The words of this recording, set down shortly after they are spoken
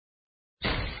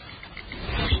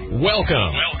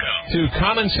Welcome to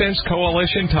Common Sense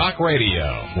Coalition Talk Radio,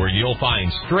 where you'll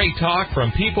find straight talk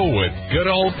from people with good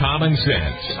old common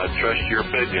sense. I trust your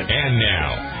opinion. And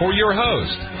now, for your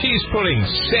host, he's putting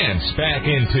sense back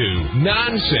into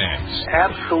nonsense.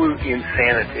 Absolute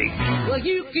insanity. Well,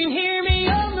 you can hear me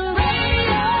on the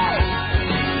radio.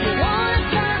 You want to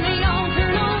turn me on,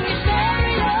 turn on your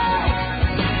stereo.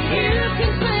 You can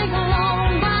sing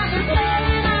along while you're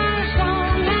playing our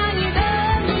song. Now you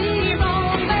done me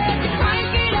wrong, baby, crank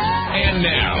it up. And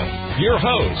now, your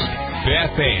host,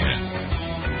 Beth Ann.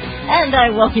 And I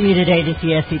welcome you today to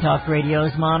CSC Talk Radio.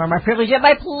 It's my honor, my privilege, and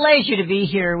my pleasure to be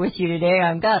here with you today.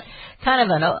 I've got kind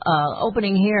of an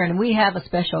opening here, and we have a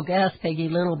special guest. Peggy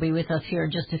Little will be with us here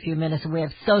in just a few minutes, and we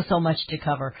have so much to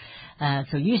cover.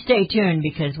 So you stay tuned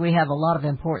because we have a lot of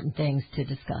important things to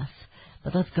discuss.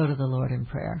 But let's go to the Lord in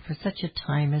prayer for such a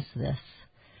time as this.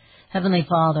 Heavenly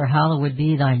Father, hallowed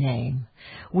be thy name.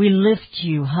 We lift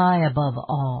you high above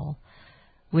all.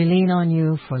 We lean on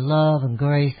you for love and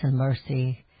grace and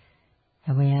mercy.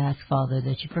 And we ask, Father,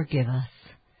 that you forgive us.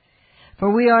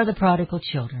 For we are the prodigal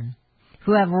children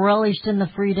who have relished in the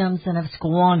freedoms and have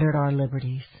squandered our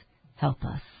liberties. Help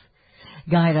us.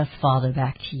 Guide us, Father,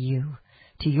 back to you,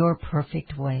 to your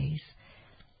perfect ways.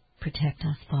 Protect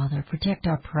us, Father. Protect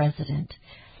our president.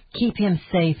 Keep him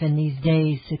safe in these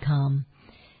days to come.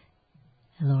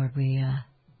 And Lord, we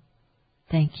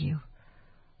thank you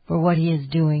for what he is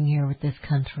doing here with this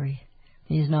country.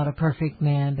 He is not a perfect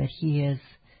man, but he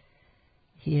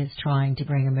is trying to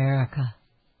bring America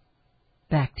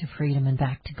back to freedom and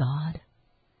back to God.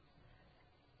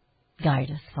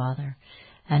 Guide us, Father,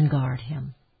 and guard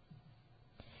him.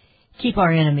 Keep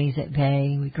our enemies at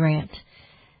bay. We grant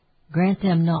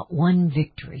them not one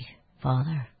victory,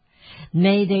 Father.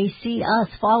 May they see us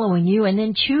following you and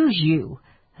then choose you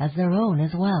as their own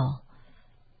as well.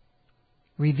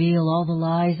 Reveal all the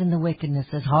lies and the wickedness,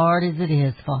 as hard as it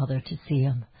is, Father, to see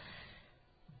them.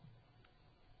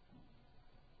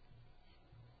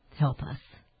 Help us.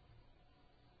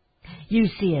 Use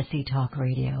CSC Talk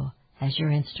Radio as your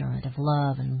instrument of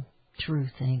love and truth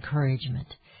and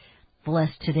encouragement. Bless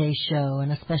today's show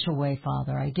in a special way,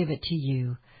 Father. I give it to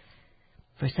you.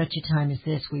 For such a time as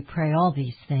this, we pray all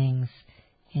these things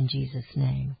in Jesus'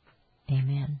 name.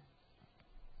 Amen.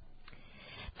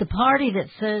 The party that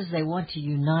says they want to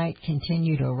unite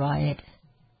continue to riot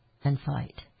and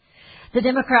fight. The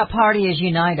Democrat Party is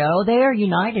united. Oh, they are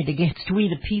united against we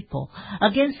the people,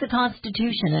 against the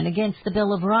Constitution and against the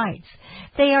Bill of Rights.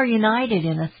 They are united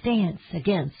in a stance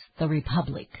against the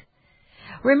Republic.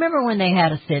 Remember when they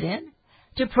had a sit-in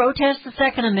to protest the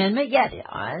Second Amendment? Yet,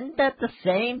 aren't that the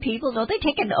same people? Don't they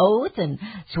take an oath and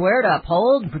swear to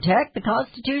uphold and protect the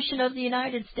Constitution of the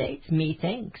United States?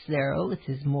 Methinks their oath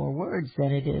is more words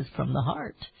than it is from the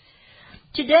heart.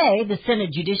 Today, the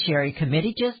Senate Judiciary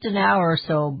Committee, just an hour or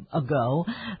so ago,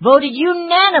 voted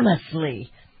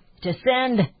unanimously to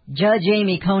send Judge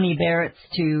Amy Coney Barrett's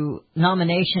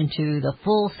nomination to the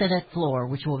full Senate floor,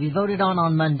 which will be voted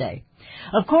on Monday.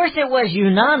 Of course, it was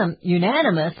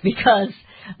unanimous because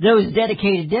those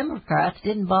dedicated Democrats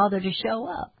didn't bother to show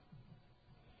up.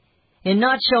 In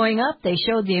not showing up, they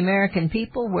showed the American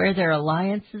people where their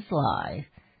alliances lie,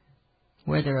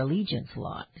 where their allegiance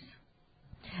lies.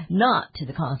 Not to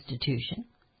the Constitution.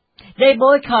 They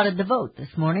boycotted the vote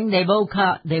this morning. They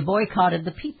boycotted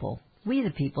the people. We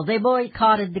the people. They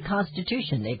boycotted the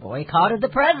Constitution. They boycotted the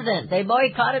President. They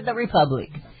boycotted the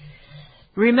Republic.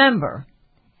 Remember,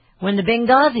 when the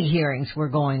Benghazi hearings were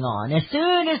going on, as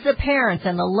soon as the parents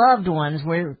and the loved ones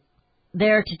were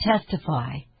there to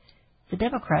testify, the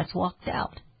Democrats walked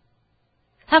out.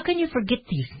 How can you forget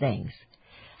these things?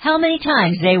 How many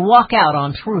times they walk out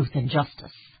on truth and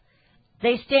justice?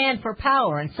 They stand for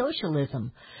power and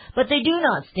socialism, but they do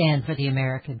not stand for the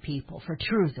American people, for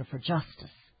truth or for justice.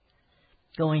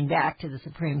 Going back to the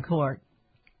Supreme Court,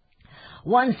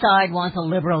 one side wants a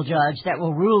liberal judge that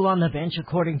will rule on the bench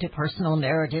according to personal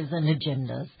narratives and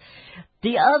agendas.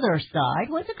 The other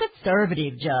side wants a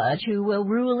conservative judge who will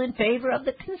rule in favor of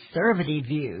the conservative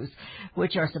views,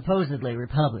 which are supposedly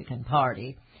Republican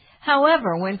Party.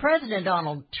 However, when President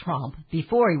Donald Trump,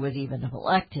 before he was even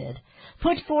elected,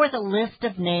 put forth a list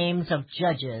of names of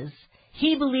judges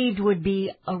he believed would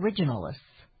be originalists.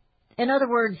 In other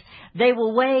words, they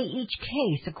will weigh each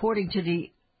case according to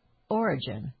the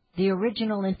origin, the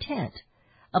original intent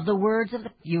of the words of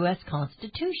the U.S.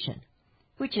 Constitution,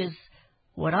 which is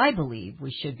what I believe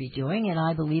we should be doing, and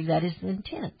I believe that is the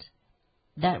intent.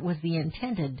 That was the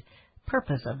intended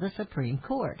purpose of the Supreme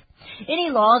Court.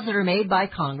 Any laws that are made by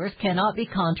Congress cannot be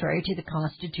contrary to the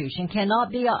Constitution,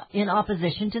 cannot be in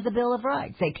opposition to the Bill of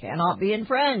Rights. They cannot be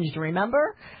infringed,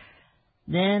 remember?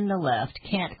 then the left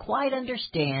can't quite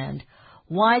understand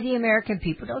why the American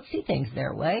people don't see things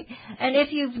their way. And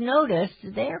if you've noticed,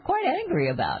 they're quite angry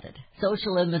about it.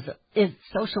 Socialism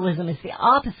is the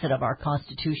opposite of our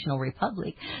constitutional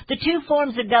republic. The two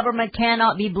forms of government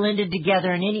cannot be blended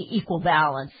together in any equal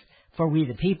balance for we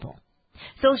the people.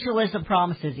 Socialism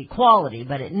promises equality,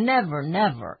 but it never,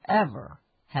 never, ever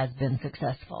has been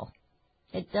successful.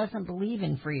 It doesn't believe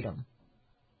in freedom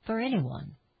for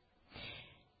anyone.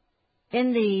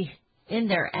 In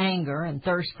their anger and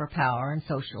thirst for power and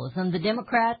socialism, the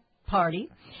Democrat Party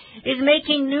is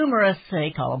making numerous,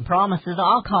 they call them promises,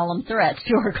 I'll call them threats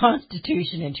to our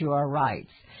Constitution and to our rights.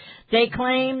 They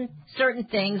claim certain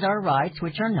things are rights,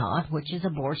 which are not, which is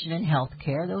abortion and health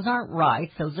care. Those aren't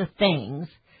rights, those are things.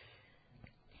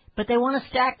 But they want to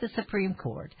stack the Supreme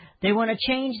Court. They want to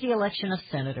change the election of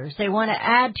senators. They want to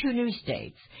add 2 new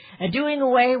states, and doing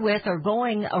away with or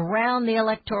going around the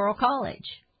Electoral College.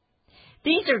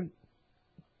 These are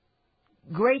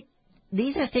great.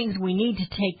 These are things we need to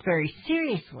take very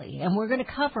seriously, and we're going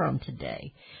to cover them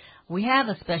today. We have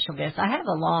a special guest. I have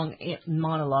a long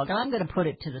monologue. I'm going to put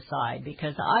it to the side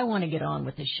because I want to get on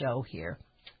with the show here.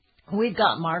 We've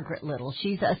got Margaret Little.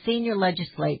 She's a senior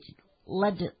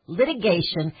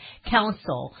litigation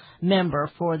council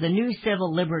member for the New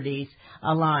Civil Liberties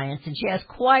Alliance, and she has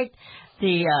quite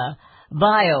the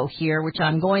bio here, which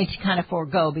I'm going to kind of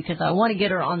forego because I want to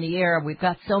get her on the air. We've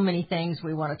got so many things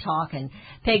we want to talk, and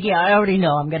Peggy, I already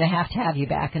know I'm going to have you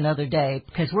back another day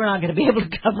because we're not going to be able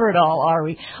to cover it all, are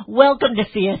we? Welcome to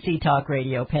CSC Talk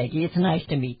Radio, Peggy. It's nice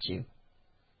to meet you.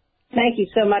 Thank you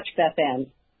so much, Beth Ann.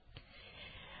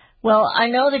 Well, I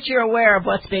know that you're aware of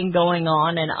what's been going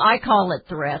on, and I call it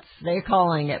threats. They're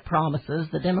calling it promises.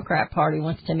 The Democrat Party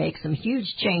wants to make some huge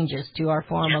changes to our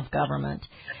form of government.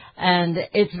 And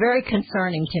it's very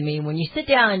concerning to me when you sit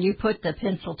down and you put the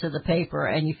pencil to the paper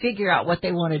and you figure out what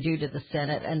they want to do to the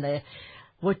Senate and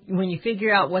when you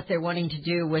figure out what they're wanting to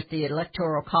do with the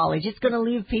Electoral College, it's going to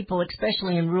leave people,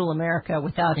 especially in rural America,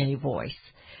 without any voice.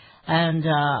 And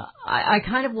I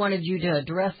kind of wanted you to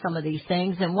address some of these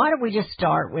things. And why don't we just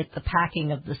start with the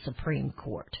packing of the Supreme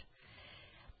Court?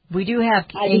 We do have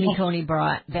Amy Coney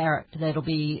Barrett that'll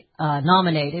be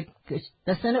nominated.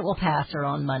 The Senate will pass her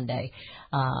on Monday.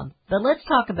 But let's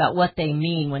talk about what they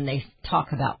mean when they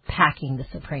talk about packing the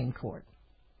Supreme Court.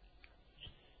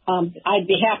 I'd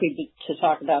be happy to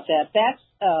talk about that. That's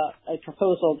a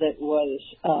proposal that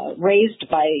was raised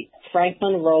by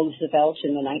Franklin Roosevelt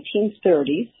in the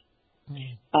 1930s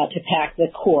to pack the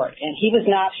court. And he was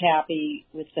not happy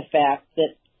with the fact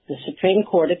that the Supreme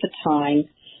Court at the time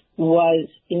was,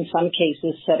 in some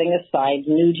cases, setting aside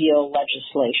New Deal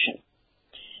legislation.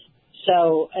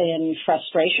 So in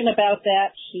frustration about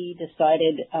that, he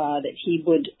decided that he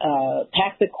would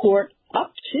pack the court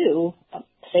up to,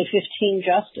 say, 15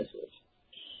 justices.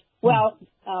 Well,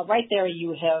 right there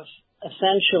you have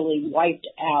essentially wiped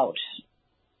out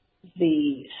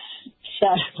the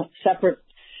separate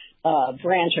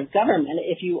branch of government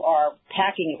if you are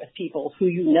packing it with people who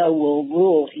you know will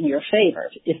rule in your favor,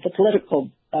 if the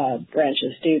political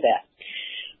branches do that.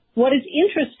 What is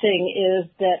interesting is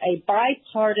that a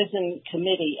bipartisan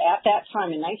committee at that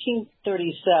time in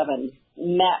 1937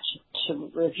 met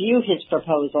to review his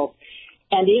proposal,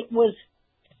 and it was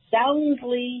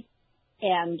soundly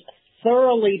and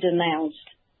thoroughly denounced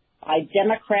by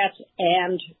Democrats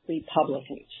and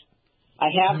Republicans. I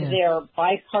have their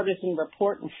bipartisan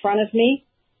report in front of me.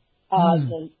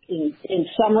 In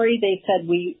summary, they said,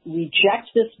 we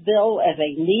reject this bill as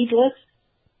a needless,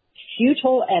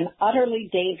 futile, and utterly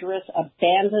dangerous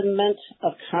abandonment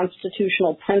of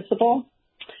constitutional principle.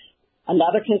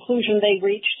 Another conclusion they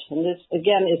reached, and this,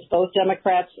 again, is both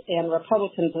Democrats and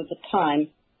Republicans at the time,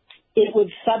 it would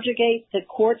subjugate the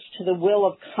courts to the will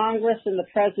of Congress and the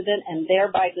president and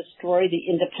thereby destroy the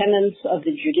independence of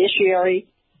the judiciary,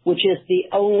 which is the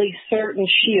only certain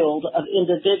shield of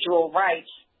individual rights.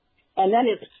 And then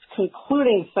its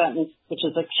concluding sentence, which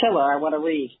is a killer, I want to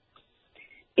read.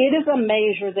 It is a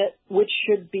measure which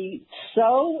should be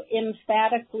so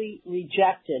emphatically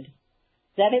rejected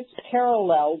that its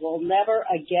parallel will never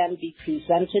again be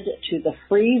presented to the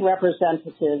free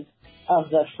representatives of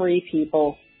the free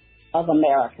people of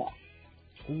America.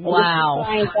 Wow.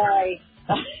 And this is signed by,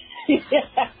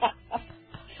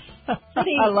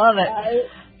 I love it.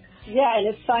 And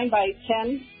it's signed by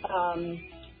 10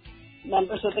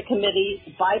 members of the committee,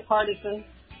 bipartisan,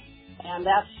 and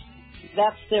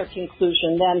that's their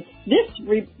conclusion. Then this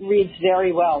reads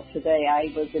very well today.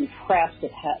 I was impressed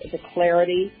at the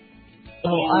clarity. Oh,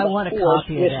 I want a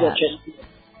copy of that.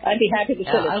 I'd be happy to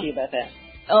send it to you about that.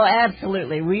 Oh,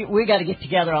 absolutely. We got to get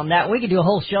together on that. We could do a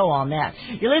whole show on that.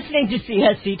 You're listening to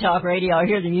CSC Talk Radio. I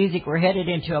hear the music. We're headed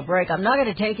into a break. I'm not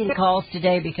going to take any calls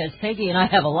today because Peggy and I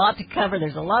have a lot to cover.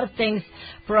 There's a lot of things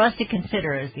for us to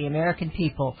consider as the American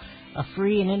people. A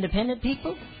free and independent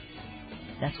people?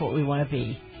 That's what we want to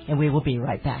be. And we will be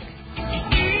right back.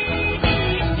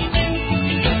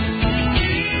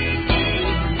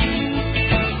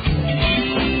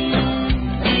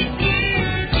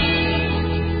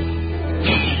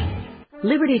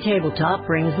 Liberty Tabletop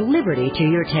brings liberty to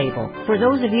your table. For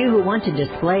those of you who want to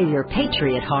display your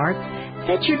patriot heart,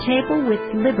 set your table with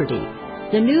Liberty,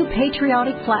 the new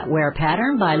patriotic flatware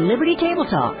pattern by Liberty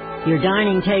Tabletop. Your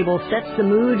dining table sets the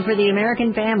mood for the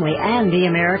American family and the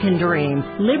American dream.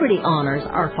 Liberty honors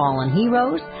our fallen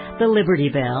heroes, the Liberty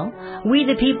Bell, We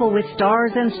the People with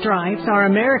Stars and Stripes, our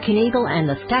American Eagle, and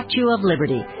the Statue of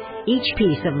Liberty. Each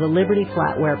piece of the Liberty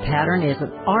flatware pattern is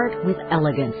an art with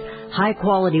elegance,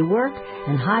 high-quality work,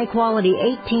 and high-quality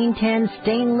 1810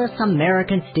 stainless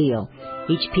American steel.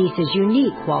 Each piece is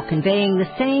unique while conveying the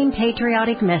same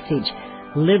patriotic message,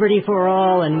 liberty for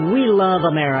all and we love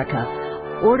America.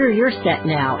 Order your set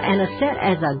now and a set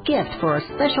as a gift for a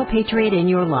special patriot in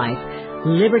your life.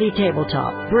 Liberty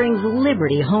Tabletop brings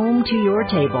liberty home to your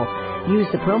table. Use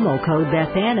the promo code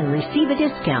BethAnn and receive a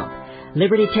discount.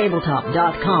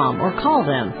 LibertyTabletop.com or call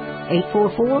them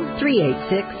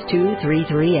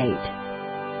 844-386-2338.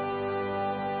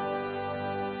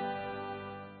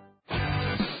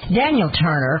 Daniel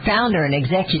Turner, founder and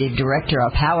executive director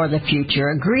of Power the Future,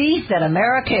 agrees that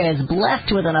America is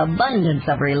blessed with an abundance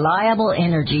of reliable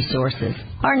energy sources.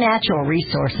 Our natural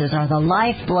resources are the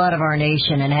lifeblood of our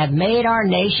nation and have made our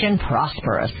nation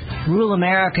prosperous. Rural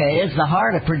America is the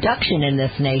heart of production in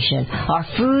this nation. Our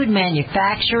food,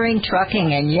 manufacturing,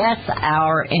 trucking, and yes,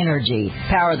 our energy.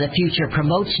 Power the Future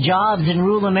promotes jobs in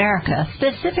rural America,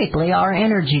 specifically our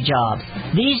energy jobs.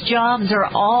 These jobs are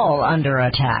all under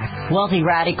attack. Wealthy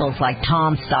radicals like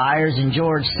Tom Stiers and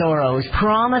George Soros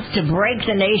promise to break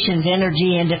the nation's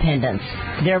energy independence.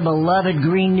 Their beloved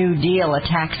Green New Deal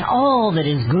attacks all that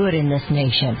is good in this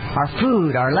nation. Our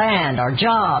food, our land, our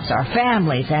jobs, our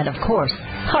families, and of course,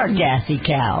 our gassy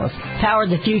cows. Power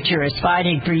the Future is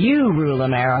fighting for you, rural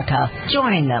America.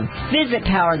 Join them. Visit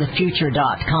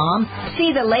PowerTheFuture.com.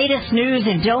 See the latest news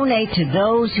and donate to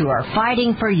those who are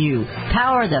fighting for you.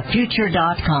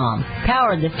 PowerTheFuture.com.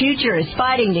 Power the Future is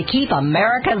fighting to keep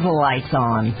America's lights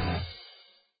on.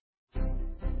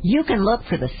 You can look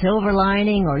for the silver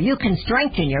lining, or you can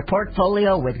strengthen your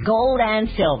portfolio with gold and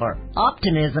silver.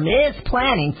 Optimism is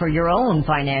planning for your own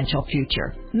financial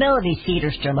future. Melody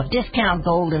Cedarstrom of Discount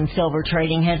Gold and Silver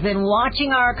Trading has been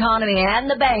watching our economy and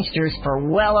the banksters for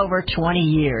well over 20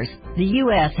 years. The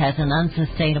U.S. has an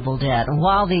unsustainable debt, and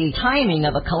while the timing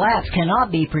of a collapse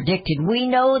cannot be predicted, we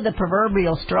know the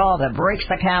proverbial straw that breaks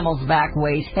the camel's back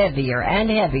weighs heavier and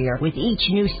heavier with each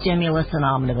new stimulus and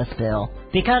omnibus bill.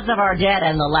 Because of our debt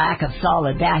and the lack of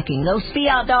solid backing, those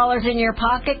fiat dollars in your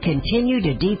pocket continue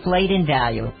to deflate in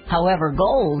value. However,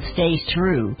 gold stays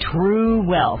true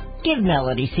wealth. Give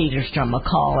Melody Cedarstrom a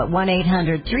call at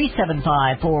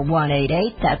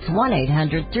 1-800-375-4188. That's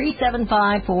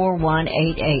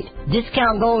 1-800-375-4188.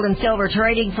 Discount Gold and Silver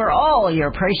Trading for all your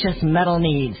precious metal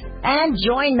needs. And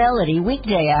join Melody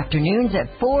weekday afternoons at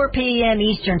 4 p.m.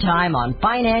 Eastern Time on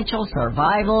Financial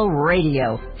Survival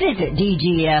Radio. Visit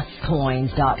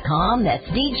DGScoins.com. That's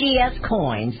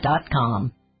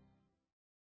DGScoins.com.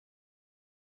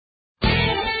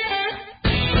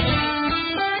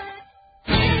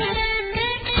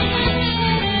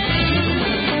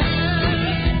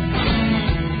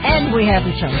 We have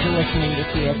returned to listening to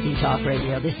CSC Talk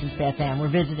Radio. This is Beth Ann. We're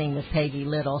visiting with Peggy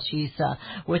Little. She's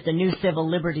with the New Civil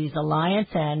Liberties Alliance,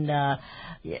 and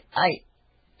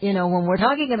when we're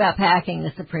talking about packing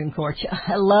the Supreme Court,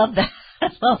 I love that. I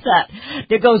love that.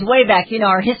 That goes way back.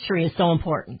 Our history is so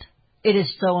important. It is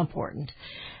so important.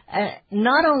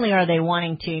 Not only are they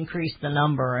wanting to increase the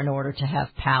number in order to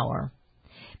have power,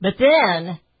 but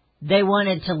then they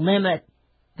wanted to limit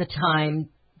the time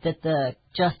that the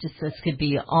justices could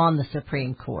be on the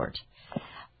Supreme Court.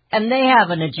 And they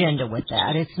have an agenda with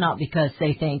that. It's not because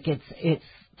they think it's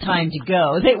time to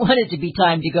go. They want it to be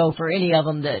time to go for any of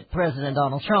them that President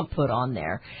Donald Trump put on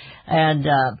there. And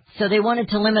so they wanted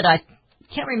to limit, I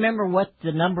can't remember what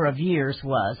the number of years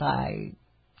was. I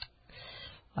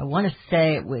want to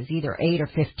say it was either 8 or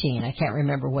 15. I can't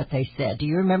remember what they said. Do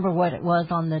you remember what it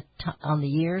was on the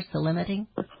years, the limiting?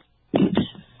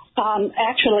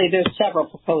 Actually, there's several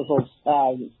proposals.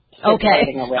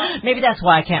 Okay. Maybe that's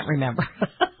why I can't remember.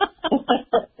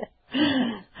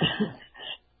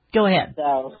 Go ahead.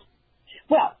 The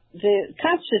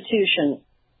Constitution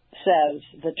says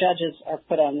the judges are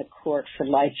put on the court for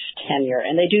life tenure,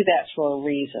 and they do that for a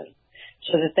reason,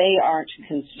 so that they aren't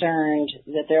concerned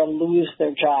that they'll lose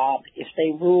their job if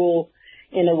they rule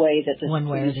in a way that one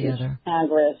way or the displeases other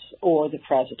Congress or the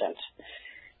president.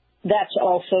 That's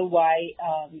also why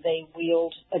they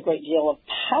wield a great deal of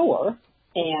power,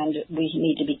 and we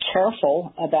need to be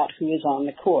careful about who is on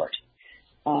the court.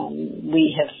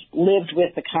 We have lived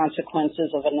with the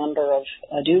consequences of a number of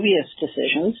dubious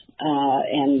decisions,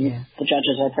 and the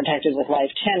judges are protected with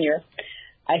life tenure.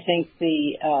 I think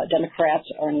the Democrats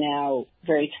are now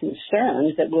very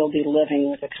concerned that we'll be living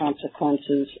with the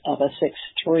consequences of a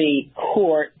 6-3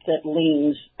 court that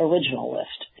leans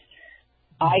originalist.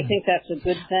 I think that's a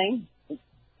good thing.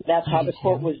 That's how the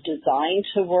court was designed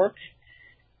to work.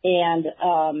 And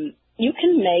you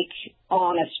can make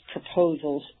honest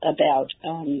proposals about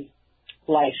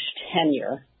life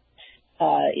tenure,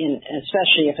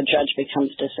 especially if a judge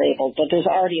becomes disabled. But there's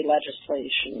already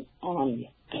legislation on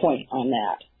point on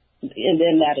that. And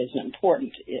then that is an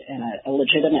important and a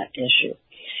legitimate issue.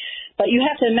 But you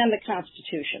have to amend the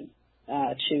Constitution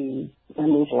to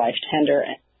remove life tenure,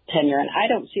 and I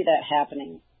don't see that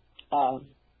happening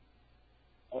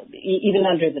even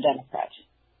under the Democrats.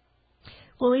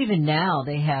 Well, even now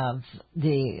they have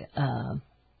the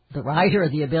right or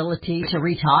the ability to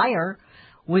retire.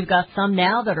 We've got some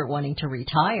now that are wanting to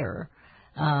retire,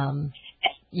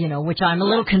 which I'm a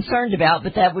little concerned about,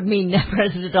 but that would mean that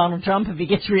President Donald Trump, if he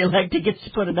gets reelected, gets to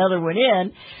put another one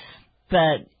in.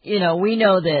 But, we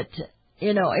know that,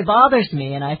 it bothers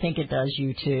me, and I think it does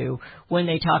you too, when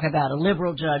they talk about a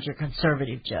liberal judge or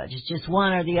conservative judge. It's just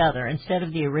one or the other instead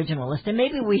of the originalist. And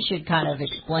maybe we should kind of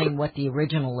explain what the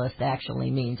originalist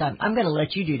actually means. I'm going to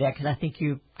let you do that because I think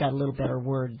you've got a little better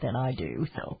word than I do.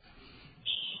 So.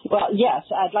 Well, yes,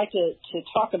 I'd like to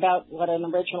talk about what an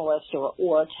originalist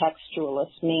or a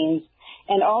textualist means,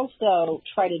 and also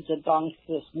try to debunk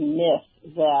this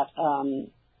myth that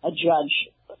a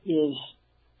judge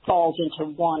falls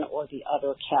into one or the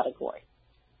other category.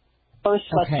 First,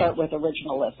 let's start with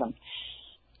originalism.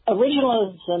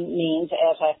 Originalism means,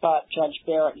 as I thought Judge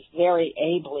Barrett very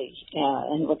ably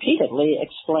and repeatedly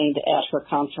explained at her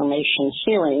confirmation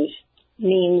hearings,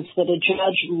 means that a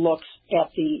judge looks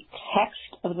at the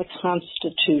text of the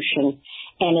Constitution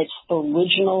and its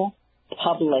original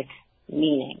public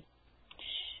meaning.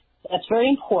 That's very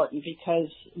important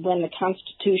because when the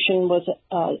Constitution was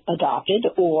adopted,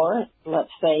 or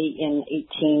let's say in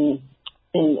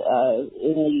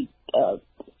the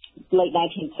late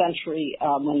 19th century,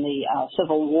 when the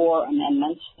Civil War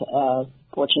amendments,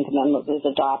 14th Amendment was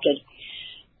adopted,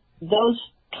 those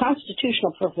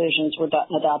constitutional provisions were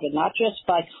adopted not just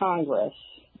by Congress,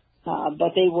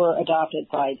 but they were adopted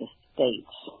by the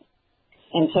states.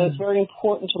 And so it's very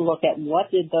important to look at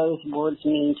what did those words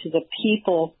mean to the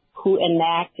people who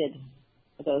enacted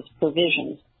those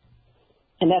provisions.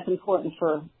 And that's important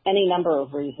for any number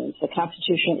of reasons. The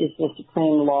Constitution is the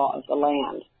supreme law of the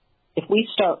land. If we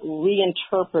start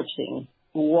reinterpreting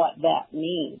what that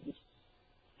means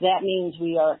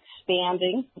we are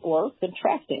expanding or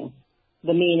contracting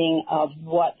the meaning of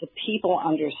what the people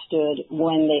understood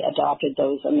when they adopted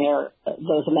those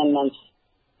amendments,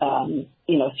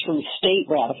 through state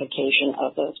ratification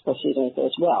of those proceedings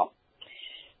as well.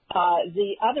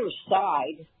 The other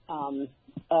side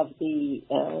of the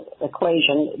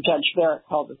equation, Judge Barrett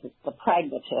called it the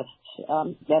pragmatists.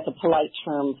 That's a polite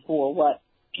term for what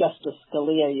Justice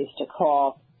Scalia used to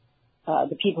call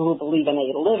the people who believe in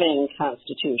a living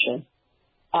constitution.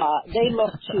 They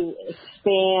look to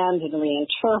expand and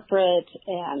reinterpret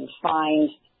and find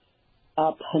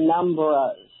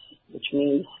penumbras, which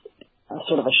means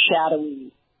sort of a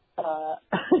shadowy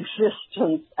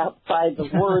existence outside the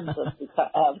words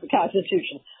of the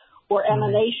Constitution, or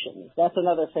emanations. That's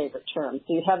another favorite term.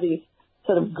 So you have these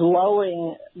sort of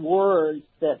glowing words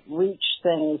that reach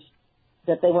things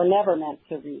that they were never meant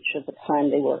to reach at the time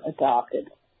they were adopted.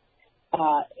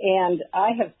 And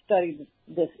I have studied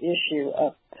this issue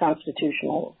of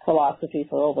constitutional philosophy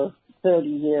for over 30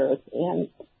 years and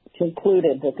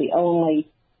concluded that the only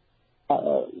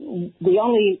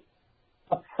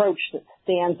approach that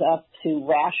stands up to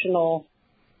rational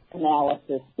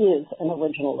analysis is an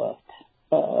originalist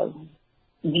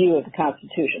view of the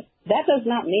Constitution. That does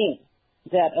not mean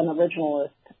that an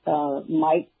originalist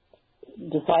might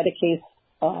decide a case,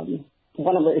 one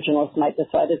originalist might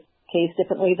decide a case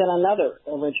differently than another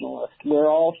originalist. We're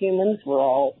all humans. We're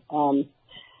all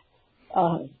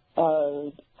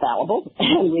fallible,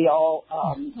 and we all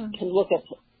can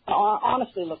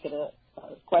honestly look at a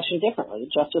question differently.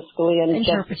 Justice Scalia and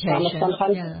Justice Thomas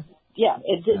sometimes,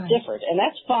 it differed, and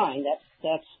that's fine.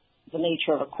 That's the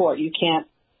nature of a court. You can't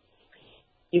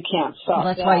you can't stop.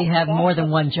 Well, that's why you have more than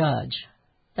one judge.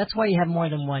 That's why you have more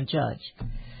than one judge.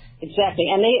 Exactly,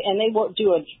 and they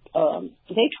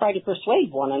they try to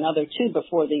persuade one another too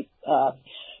before the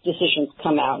decisions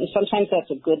come out, and sometimes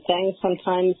that's a good thing.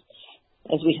 Sometimes,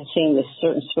 as we have seen with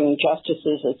certain swing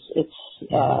justices, it's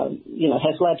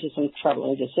has led to some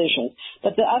troubling decisions.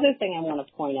 But the other thing I want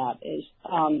to point out is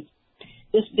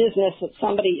this business that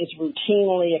somebody is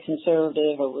routinely a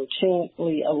conservative or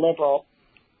routinely a liberal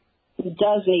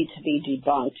does need to be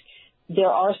debunked.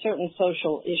 There are certain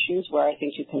social issues where I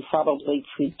think you can probably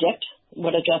predict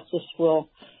what a justice will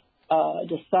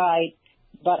decide,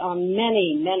 but on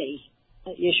many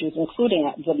issues,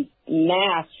 including the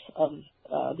mass of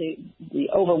the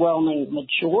overwhelming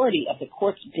majority of the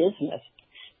court's business,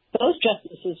 those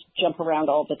justices jump around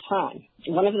all the time.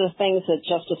 One of the things that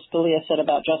Justice Scalia said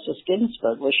about Justice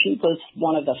Ginsburg was she was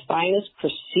one of the finest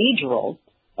procedural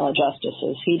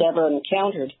justices he'd ever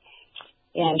encountered,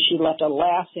 and she left a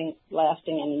lasting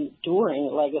and enduring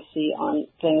legacy on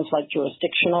things like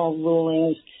jurisdictional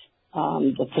rulings,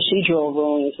 the procedural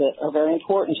rulings that are very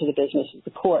important to the business of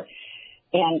the court.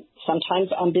 And sometimes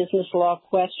on business law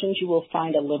questions, you will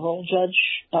find a liberal judge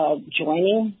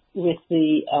joining with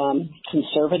the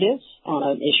conservatives on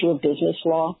an issue of business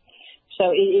law.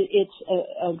 So it's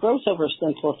a gross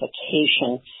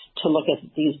oversimplification to look at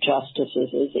these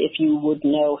justices as if you would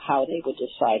know how they would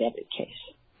decide every case.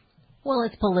 Well,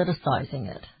 it's politicizing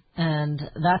it, and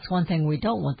that's one thing we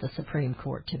don't want the Supreme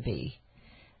Court to be.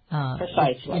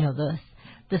 Precisely.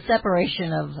 The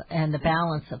separation of and the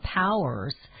balance of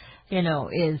powers,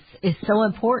 is so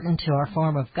important to our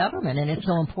form of government, and it's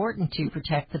so important to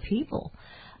protect the people.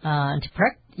 And to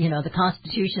protect, the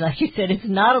Constitution, like you said, it's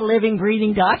not a living,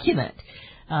 breathing document.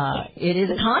 It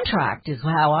is a contract, is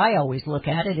how I always look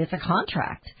at it. It's a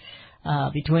contract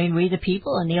between we the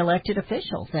people and the elected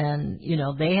officials, and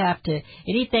they have to,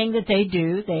 anything that they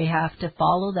do, they have to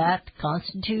follow that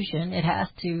Constitution. It has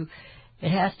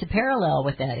to parallel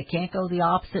with that. It can't go the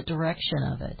opposite direction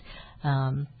of it.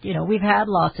 We've had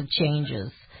lots of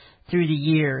changes through the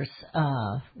years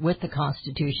with the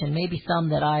Constitution. Maybe some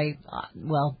that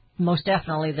most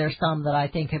definitely there's some that I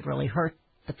think have really hurt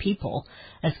the people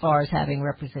as far as having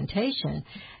representation.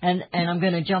 And I'm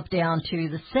going to jump down to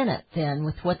the Senate then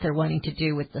with what they're wanting to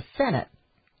do with the Senate.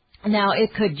 Now,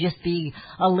 it could just be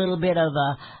a little bit of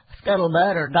a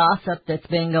scuttlebutt or gossip that's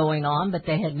been going on, but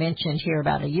they had mentioned here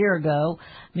about a year ago,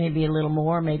 maybe a little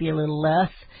more, maybe a little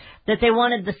less, that they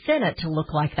wanted the Senate to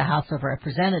look like the House of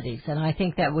Representatives. And I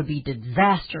think that would be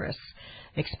disastrous,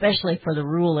 especially for the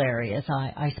rural areas.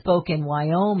 I spoke in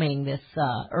Wyoming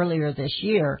earlier this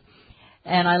year,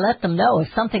 and I let them know if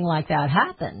something like that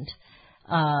happened,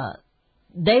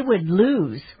 they would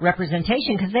lose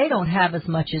representation because they don't have as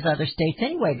much as other states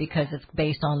anyway because it's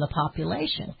based on the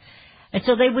population. And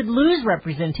so they would lose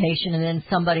representation, and then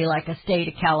somebody like a state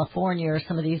of California or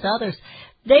some of these others,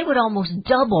 they would almost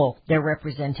double their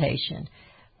representation,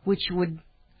 which would,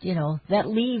 that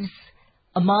leaves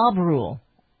a mob rule.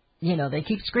 They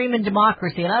keep screaming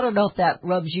democracy, and I don't know if that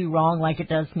rubs you wrong like it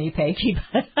does me, Peggy,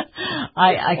 but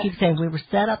I keep saying we were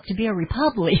set up to be a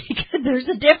republic. There's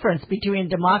a difference between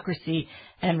democracy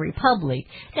and republic.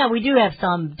 Now, we do have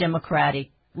some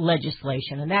democratic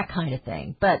legislation and that kind of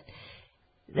thing, but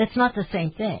it's not the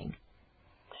same thing.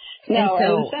 No, and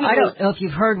so I don't know if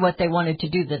you've heard what they wanted to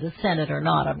do to the Senate or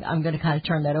not. I'm going to kind of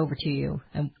turn that over to you.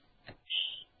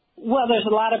 Well, there's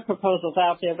a lot of proposals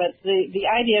out there, but the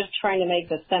idea of trying to make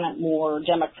the Senate more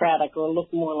democratic or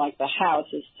look more like the House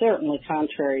is certainly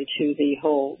contrary to the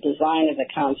whole design of the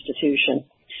Constitution.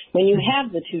 When you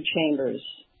have the two chambers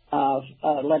of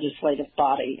legislative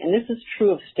body, and this is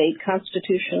true of state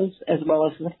constitutions as well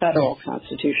as the federal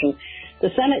Constitution, the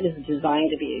Senate is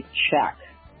designed to be a check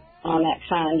on that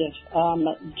kind of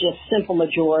just simple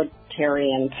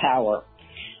majoritarian power.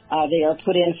 They are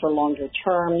put in for longer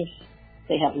terms.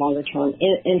 They have longer-term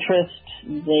interest.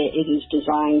 It is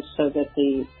designed so that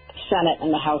the Senate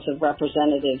and the House of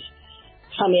Representatives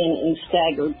come in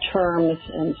staggered terms,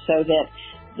 and so that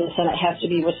the Senate has to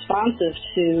be responsive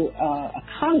to a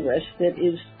Congress that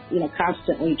is,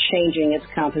 constantly changing its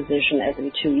composition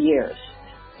every 2 years.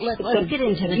 Let's get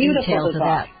into the details of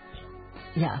that.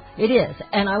 Yeah, it is.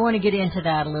 And I want to get into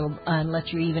that a little and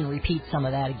let you even repeat some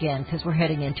of that again because we're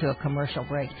heading into a commercial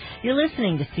break. You're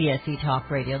listening to CSE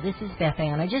Talk Radio. This is Beth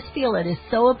Ann. I just feel it is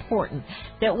so important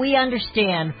that we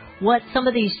understand what some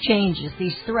of these changes,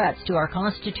 these threats to our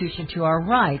Constitution, to our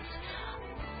rights,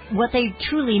 what they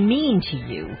truly mean to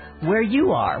you, where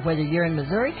you are, whether you're in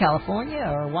Missouri, California,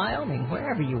 or Wyoming,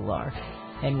 wherever you are.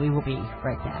 And we will be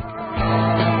right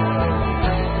back.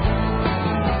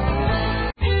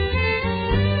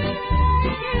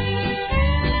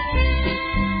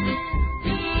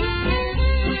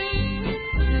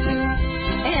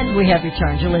 We have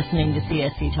returned. You're listening to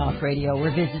CSC Talk Radio.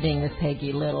 We're visiting with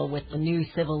Peggy Little with the New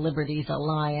Civil Liberties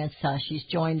Alliance. She's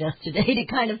joined us today to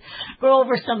kind of go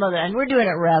over some of that. And we're doing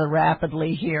it rather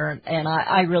rapidly here. And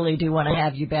I really do want to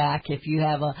have you back if you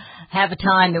have a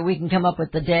time that we can come up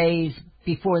with the days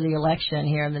before the election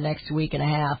here in the next week and a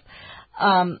half.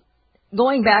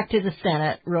 Going back to the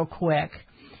Senate real quick.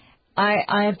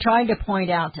 I have tried to point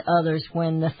out to others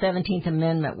when the 17th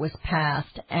Amendment was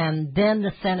passed and then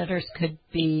the senators could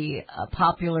be a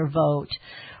popular vote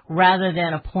rather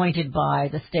than appointed by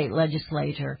the state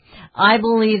legislature. I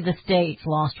believe the states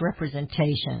lost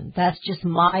representation. That's just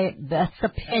my best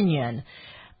opinion.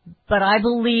 But I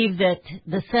believe that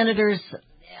the senators,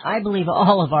 I believe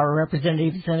all of our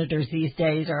representative senators these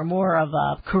days are more of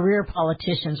career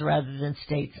politicians rather than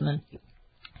statesmen.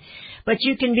 But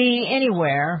you can be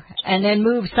anywhere and then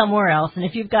move somewhere else. And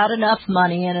if you've got enough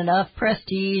money and enough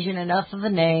prestige and enough of a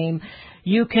name,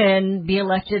 you can be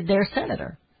elected their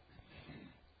senator.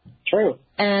 True.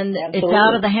 And Absolutely. It's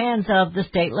out of the hands of the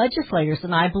state legislators.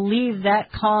 And I believe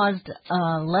that caused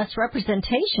less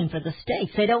representation for the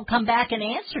states. They don't come back and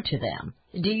answer to them.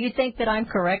 Do you think that I'm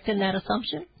correct in that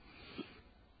assumption?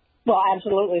 Well,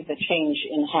 absolutely. The change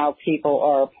in how people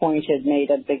are appointed made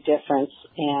a big difference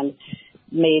and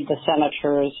made the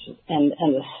senators and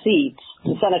the seats,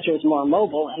 the senators more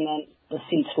mobile, and then the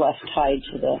seats less tied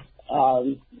to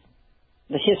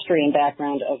the history and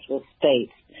background of the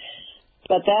states.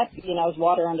 But that, is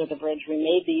water under the bridge. We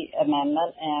made the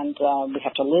amendment, and we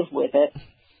have to live with it.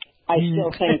 I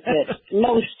still think that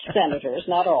most senators,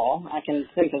 not all, I can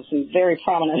think of some very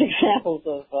prominent examples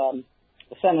of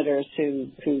senators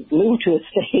who moved to a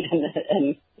state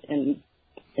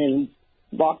and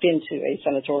walked into a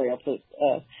senatorial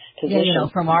position. Yeah,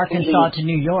 from Arkansas to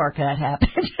New York, that happened.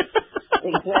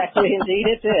 Exactly, indeed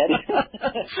it did.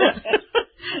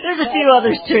 There's a few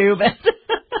others too, but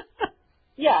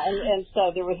yeah, and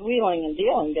so there was wheeling and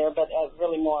dealing there, but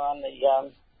really more on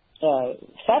the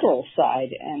federal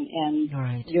side. And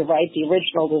right. You're right, the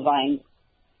original design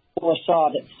foresaw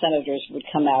that senators would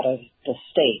come out of the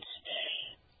states.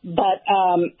 But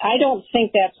I don't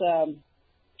think that's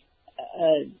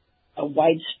a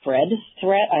widespread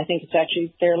threat. I think it's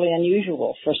actually fairly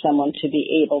unusual for someone to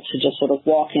be able to just sort of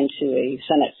walk into a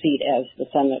Senate seat as the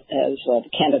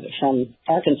candidate from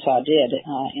Arkansas did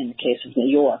in the case of New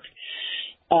York.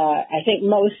 I think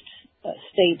most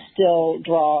states still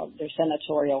draw their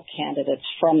senatorial candidates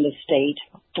from the state,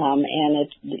 and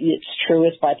it's true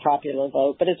it's by popular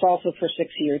vote, but it's also for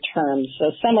 6-year terms.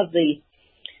 So some of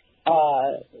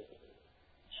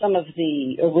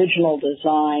the original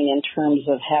design in terms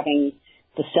of having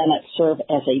the Senate serve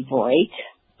as a break,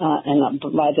 and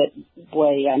by that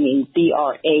way I mean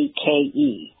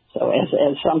BRAKE, so as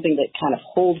something that kind of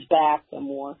holds back the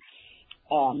more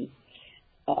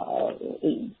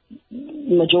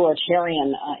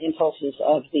majoritarian impulses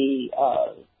of the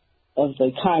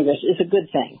Congress is a good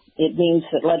thing. It means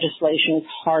that legislation is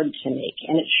hard to make,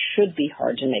 and it should be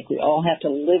hard to make. We all have to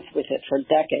live with it for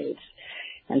decades,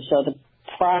 and so the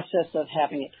process of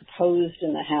having it proposed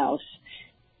in the House,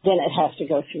 then it has to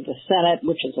go through the Senate,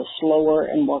 which is a slower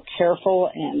and more careful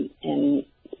and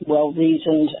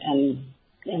well-reasoned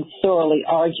and thoroughly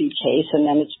argued case, and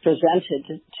then it's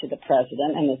presented to the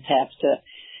president, and it has to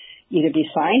either be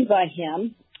signed by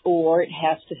him or it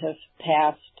has to have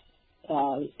passed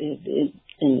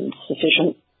in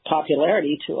sufficient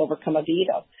popularity to overcome a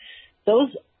veto.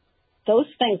 Those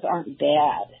things aren't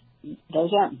bad.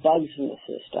 Those aren't bugs in the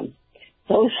system.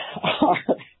 Those are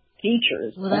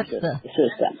features of the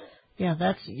system. Yeah,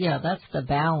 that's the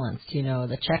balance,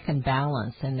 the check and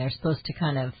balance, and they're supposed to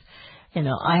kind of,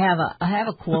 I have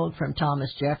a quote from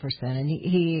Thomas Jefferson, and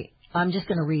he I'm just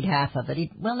going to read half of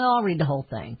it. I'll read the whole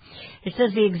thing. It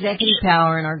says the executive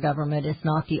power in our government is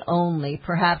not the only,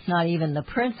 perhaps not even the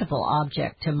principal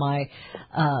object to my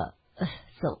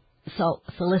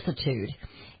solicitude.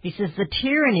 He says the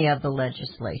tyranny of the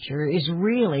legislature is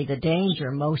really the danger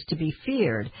most to be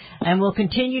feared and will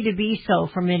continue to be so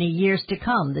for many years to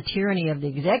come. The tyranny of the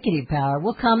executive power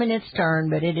will come in its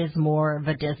turn, but it is more of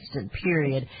a distant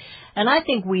period. And I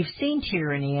think we've seen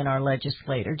tyranny in our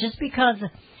legislature just because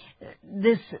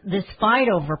this fight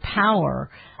over power,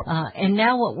 and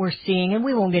now what we're seeing, and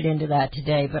we won't get into that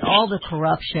today, but all the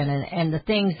corruption and the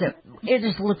things that it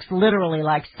just looks literally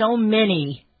like so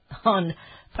many on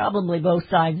probably both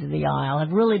sides of the aisle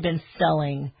have really been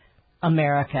selling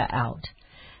America out.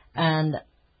 And,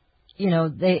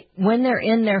 when they're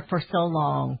in there for so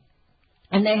long,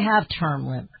 and they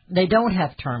don't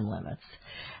have term limits,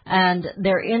 and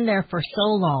they're in there for so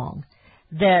long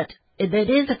that that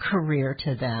is a career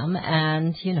to them,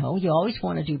 and, you know, you always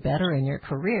want to do better in your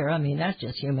career. I mean, that's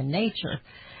just human nature.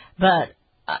 But,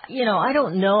 you know, I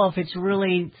don't know if it's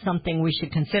really something we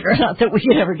should consider. Not that we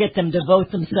could ever get them to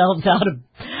vote themselves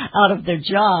out of their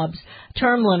jobs.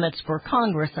 Term limits for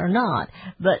Congress are not.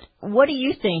 But what do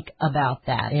you think about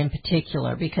that in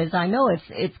particular? Because I know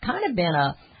it's kind of been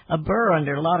a burr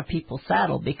under a lot of people's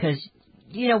saddle because,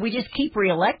 you know, we just keep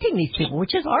reelecting these people,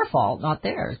 which is our fault, not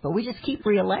theirs, but we just keep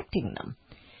reelecting them.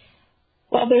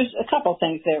 Well, there's a couple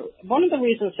things there. One of the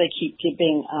reasons they keep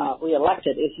being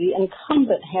reelected is the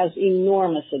incumbent has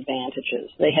enormous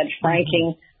advantages. They had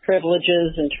franking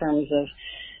privileges in terms of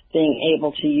being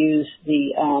able to use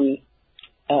the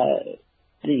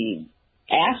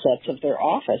assets of their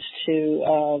office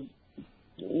to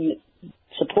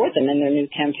support them in their new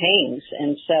campaigns.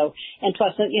 And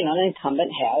plus, you know, an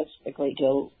incumbent has a great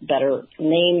deal better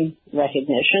name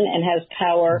recognition and has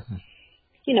power,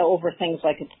 you know, over things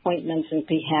like appointments and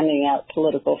handing out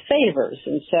political favors.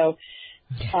 And so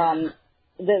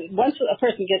once a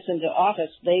person gets into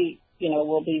office, they, you know,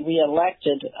 will be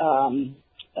reelected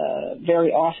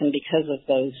very often because of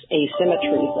those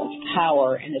asymmetries of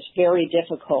power, and it's very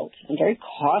difficult and very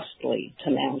costly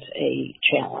to mount a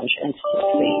challenge and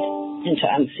succeed and to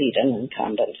unseat an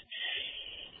incumbent.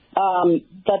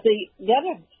 But the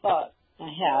other thought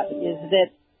I have is that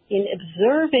in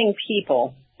observing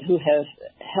people who have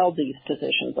held these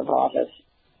positions of office,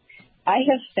 I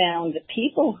have found that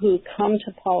people who come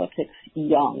to politics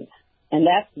young, and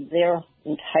that's their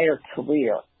entire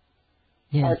career,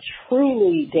 are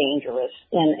truly dangerous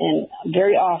and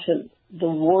very often the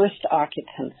worst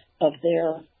occupants of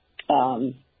their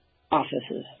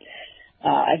offices.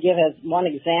 I give as one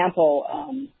example,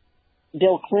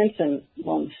 Bill Clinton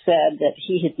once said that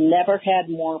he had never had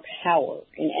more power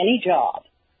in any job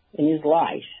in his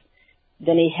life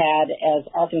than he had as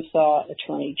Arkansas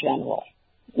Attorney General.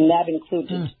 And that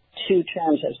included 2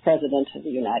 terms as President of the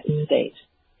United States.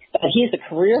 But he's a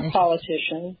career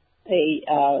politician,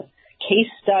 a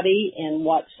case study in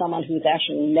what someone who's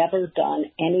actually never done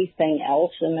anything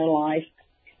else in their life,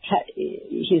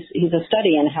 he's a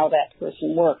study in how that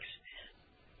person works.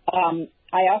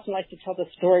 I often like to tell the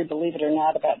story, believe it or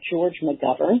not, about George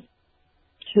McGovern,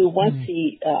 who once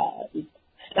he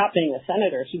stopped being a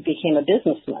senator, he became a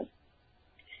businessman.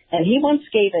 And he once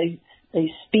gave a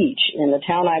speech in the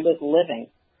town I was living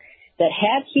that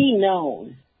had he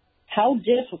known how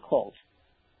difficult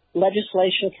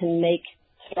legislation can make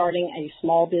starting a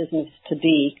small business to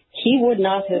be, he would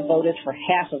not have voted for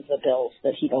half of the bills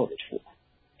that he voted for.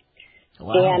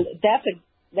 Wow. And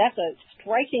that's a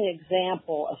striking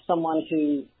example of someone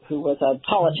who was a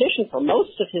politician for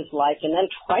most of his life and then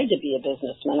tried to be a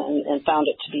businessman and found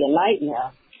it to be a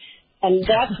nightmare. And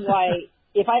that's why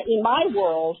in my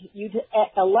world, you'd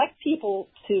elect people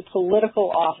to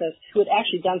political office who had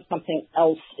actually done something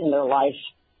else in their life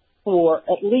for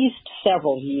at least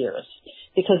several years,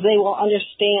 because they will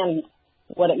understand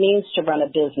what it means to run a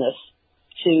business,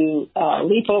 to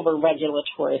leap over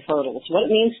regulatory hurdles, what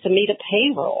it means to meet a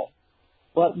payroll,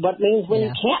 what means when you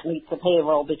can't meet the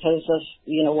payroll because of,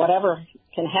 you know, whatever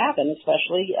can happen,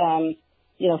 especially,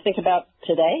 you know, think about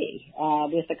today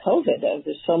with the COVID.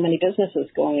 There's so many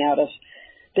businesses going out of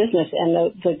business,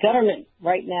 and the government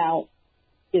right now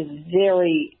is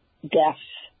very deaf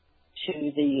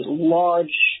to the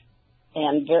large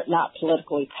and not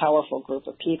politically powerful group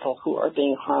of people who are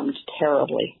being harmed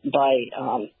terribly by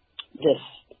this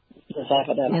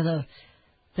epidemic. Yeah,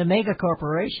 the mega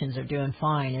corporations are doing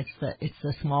fine. It's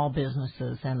the small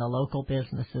businesses and the local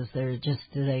businesses. They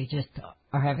just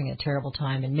are having a terrible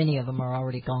time, and many of them are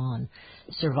already gone,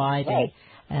 surviving. Right.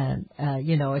 And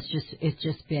you know,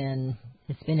 it's been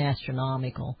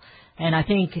astronomical. And I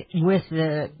think with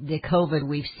the COVID,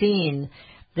 we've seen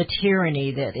the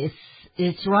tyranny that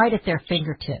it's right at their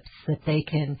fingertips, that they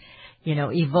can, you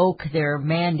know, evoke their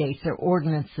mandates, their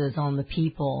ordinances on the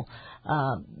people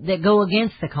that go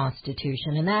against the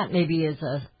Constitution. And that maybe is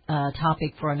a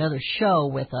topic for another show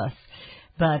with us.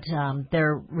 But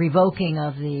they're revoking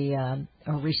of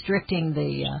or restricting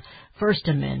the First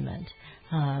Amendment.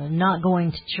 Not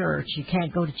going to church. You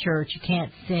can't go to church. You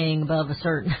can't sing above a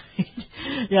certain.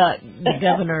 The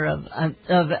governor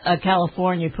of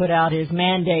California put out his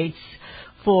mandates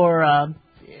for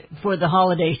the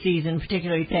holiday season,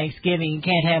 particularly Thanksgiving. You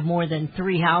can't have more than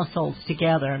 3 households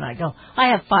together. And I go, I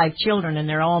have 5 children and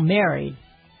they're all married,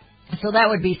 so that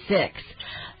would be 6.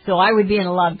 So I would be in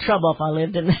a lot of trouble if I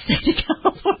lived in the state of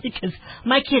California, because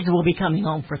my kids will be coming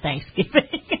home for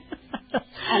Thanksgiving.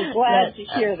 I'm glad to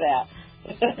hear that.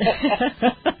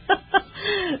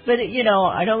 But,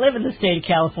 I don't live in the state of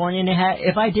California, and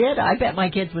if I did, I bet my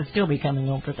kids would still be coming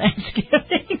home for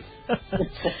Thanksgiving.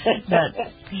 But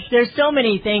there's so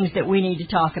many things that we need to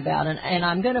talk about, and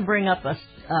I'm going to bring up a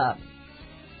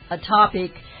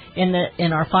topic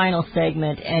in our final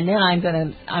segment, and then I'm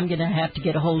gonna have to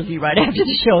get a hold of you right after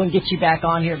the show and get you back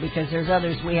on here because there's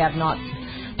others we have not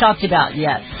talked about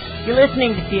yet. You're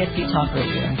listening to CSC Talk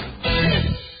Radio.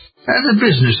 As a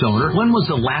business owner, when was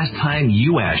the last time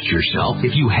you asked yourself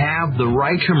if you have the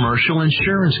right commercial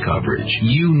insurance coverage?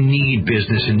 You need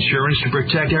business insurance to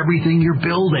protect everything you're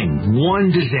building. One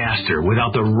disaster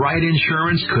without the right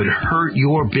insurance could hurt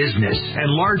your business,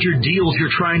 and larger deals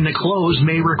you're trying to close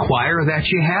may require that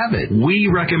you have it. We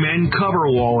recommend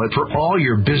CoverWallet for all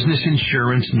your business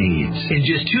insurance needs. In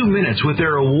just 2 minutes with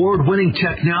their award-winning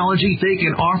technology, they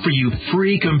can offer you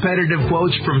free competitive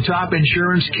quotes from top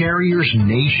insurance carriers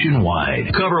nationwide.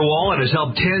 CoverWallet has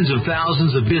helped tens of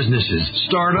thousands of businesses,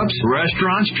 startups,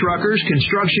 restaurants, truckers,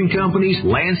 construction companies,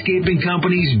 landscaping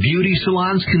companies, beauty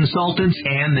salons, consultants,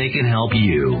 and they can help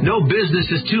you. No business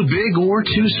is too big or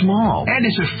too small, and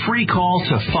it's a free call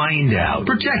to find out.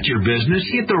 Protect your business.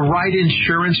 Get the right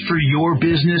insurance for your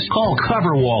business. Call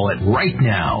CoverWallet right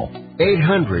now.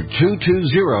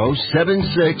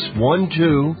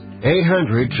 800-220-7612.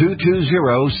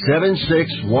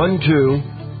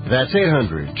 800-220-7612. That's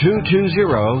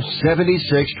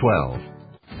 800-220-7612.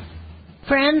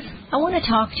 Friends, I want to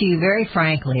talk to you very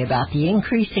frankly about the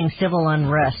increasing civil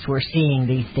unrest we're seeing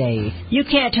these days. You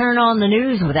can't turn on the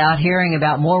news without hearing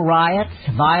about more riots,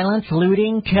 violence,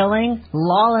 looting, killing,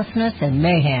 lawlessness, and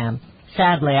mayhem.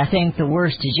 Sadly, I think the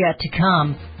worst is yet to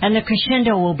come, and the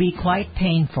crescendo will be quite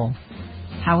painful.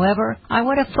 However, I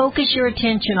want to focus your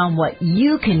attention on what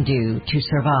you can do to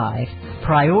survive.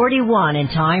 Priority one in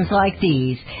times like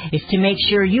these is to make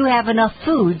sure you have enough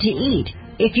food to eat.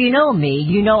 If you know me,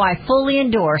 you know I fully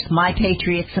endorse My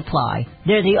Patriot Supply.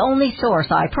 They're the only source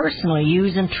I personally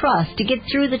use and trust to get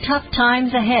through the tough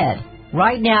times ahead.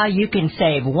 Right now, you can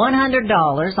save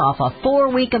 $100 off a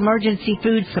 4-week emergency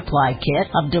food supply kit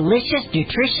of delicious,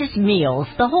 nutritious meals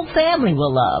the whole family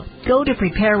will love. Go to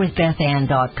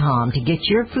preparewithbethann.com to get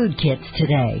your food kits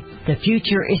today. The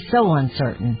future is so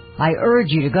uncertain. I urge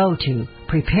you to go to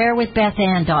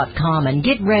preparewithbethann.com and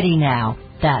get ready now.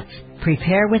 That's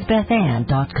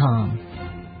preparewithbethann.com.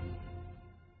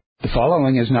 The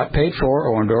following is not paid for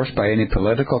or endorsed by any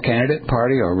political candidate,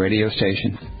 party, or radio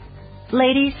station.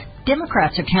 Ladies,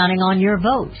 Democrats are counting on your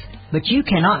votes, but you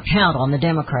cannot count on the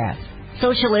Democrats.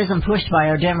 Socialism pushed by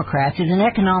our Democrats is an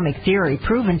economic theory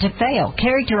proven to fail,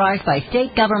 characterized by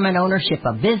state government ownership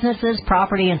of businesses,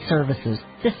 property, and services.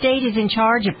 The state is in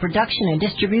charge of production and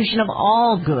distribution of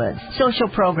all goods. Social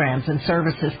programs and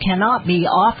services cannot be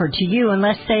offered to you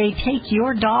unless they take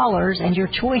your dollars and your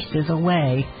choices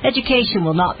away. Education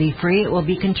will not be free, it will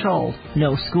be controlled.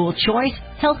 No school choice.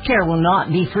 Healthcare will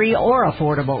not be free or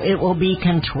affordable. It will be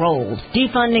controlled.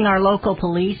 Defunding our local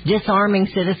police, disarming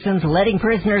citizens, letting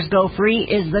prisoners go free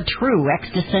is the true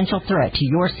existential threat to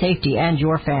your safety and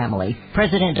your family.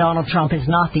 President Donald Trump is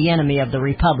not the enemy of the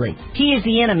Republic. He is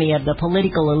the enemy of the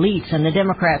political elites and the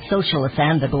Democrat socialists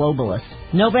and the globalists.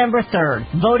 November 3rd,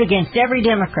 vote against every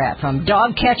Democrat from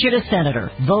dog catcher to senator.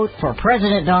 Vote for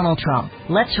President Donald Trump.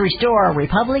 Let's restore our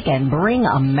republic and bring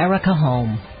America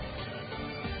home.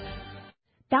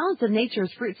 Balance of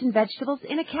Nature's fruits and vegetables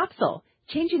in a capsule,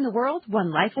 changing the world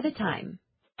one life at a time.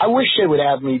 I wish they would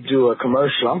have me do a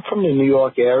commercial. I'm from the New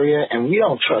York area, and we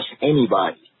don't trust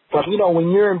anybody. But, when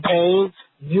you're in pain,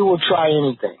 you will try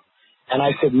anything. And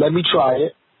I said, let me try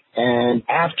it. And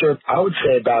after, I would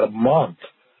say about a month,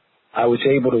 I was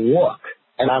able to walk.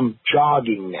 And I'm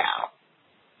jogging now.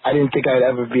 I didn't think I'd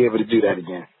ever be able to do that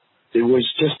again. It was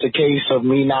just a case of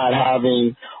me not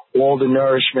having all the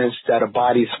nourishments that a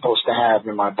body is supposed to have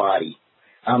in my body.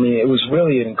 I mean, it was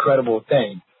really an incredible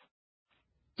thing.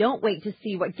 Don't wait to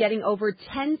see what getting over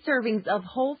 10 servings of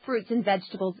whole fruits and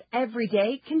vegetables every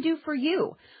day can do for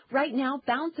you. Right now,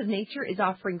 Balance of Nature is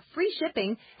offering free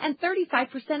shipping and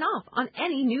 35% off on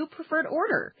any new preferred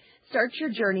order. Start your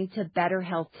journey to better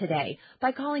health today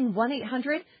by calling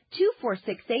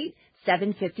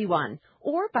 1-800-2468-751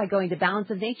 or by going to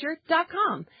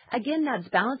balanceofnature.com. Again, that's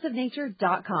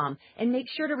balanceofnature.com. And make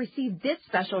sure to receive this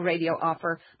special radio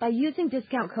offer by using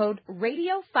discount code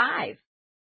RADIO5.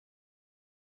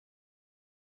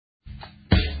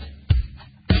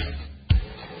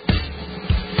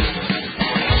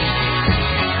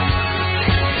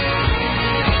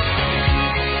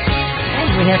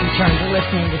 We have returned. You're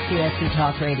listening to CSC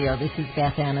Talk Radio. This is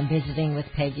Beth Ann. I'm visiting with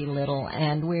Peggy Little,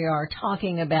 and we are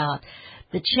talking about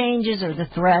the changes or the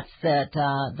threats that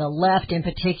the left in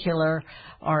particular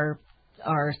are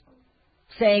are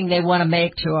saying they want to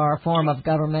make to our form of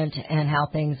government and how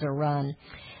things are run.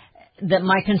 That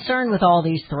my concern with all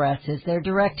these threats is they're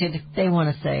directed, they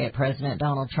want to say, at President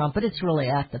Donald Trump, but it's really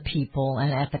at the people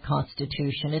and at the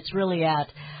Constitution. It's really at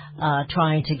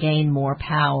trying to gain more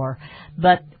power.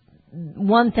 But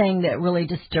one thing that really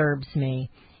disturbs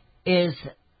me is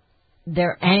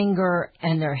their anger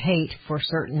and their hate for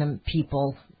certain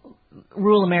people,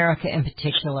 Rural America in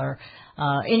particular.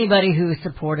 Anybody who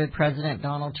supported President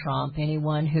Donald Trump,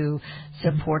 anyone who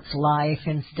supports life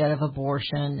instead of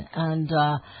abortion, and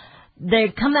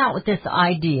they've come out with this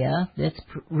idea. It's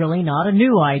really not a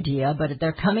new idea, but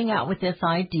they're coming out with this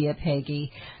idea,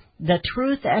 Peggy, the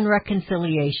Truth and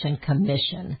Reconciliation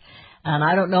Commission. And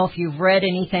I don't know if you've read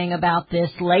anything about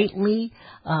this lately.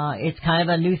 It's kind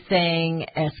of a new thing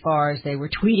as far as they were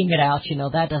tweeting it out. You know,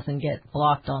 that doesn't get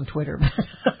blocked on Twitter,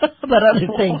 but other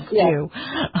things do.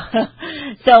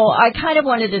 So I kind of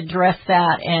wanted to address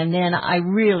that, and then I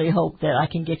really hope that I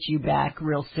can get you back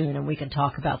real soon and we can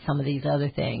talk about some of these other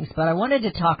things. But I wanted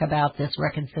to talk about this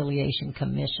Reconciliation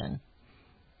Commission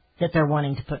that they're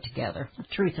wanting to put together,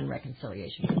 Truth and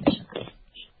Reconciliation Commission.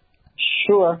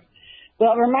 Sure.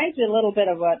 Well, it reminds me a little bit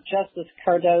of what Justice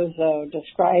Cardozo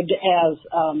described as,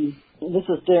 this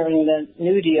is during the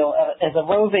New Deal, as a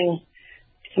roving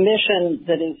commission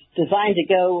that is designed to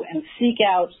go and seek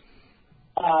out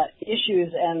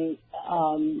issues and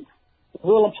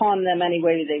rule upon them any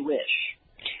way they wish.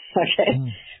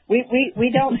 Okay?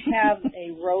 We don't have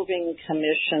a roving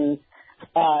commission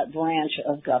branch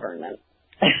of government.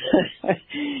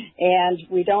 And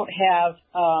we don't have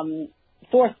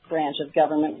fourth branch of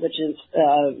government, which is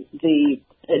the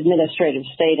administrative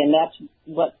state, and that's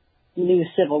what New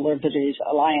Civil Liberties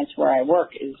Alliance, where I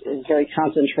work, is very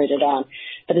concentrated on.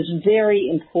 But it's very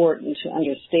important to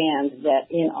understand that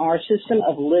in our system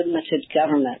of limited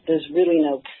government, there's really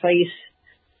no place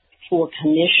for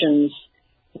commissions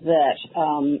that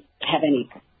have any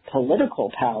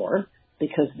political power,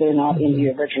 because they're not in the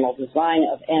original design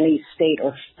of any state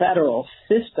or federal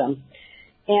system.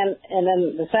 And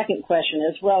then the second question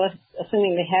is, well,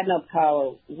 assuming they had no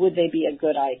power, would they be a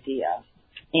good idea?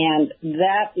 And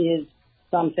that is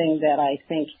something that I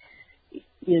think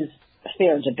is a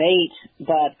fair debate,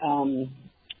 but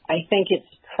I think it's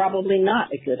probably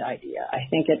not a good idea. I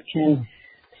think it can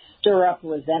stir up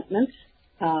resentment,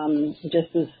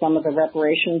 just as some of the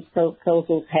reparations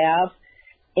proposals have.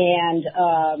 And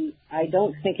I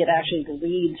don't think it actually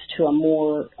leads to a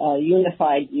more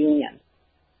unified union.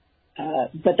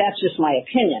 But that's just my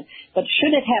opinion. But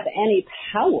should it have any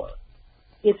power,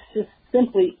 it's just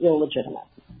simply illegitimate.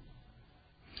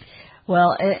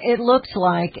 Well, it looks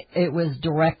like it was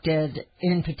directed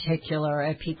in particular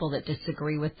at people that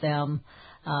disagree with them,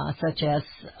 such as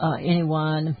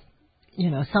anyone,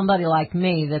 somebody like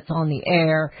me that's on the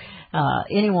air,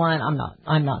 anyone,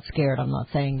 I'm not scared, I'm not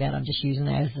saying that, I'm just using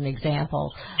that as an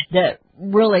example, that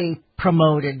really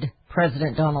promoted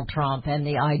President Donald Trump and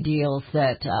the ideals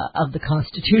that of the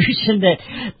Constitution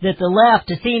that the left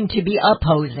seemed to be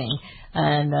opposing.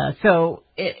 And so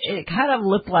it kind of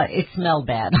looked like it smelled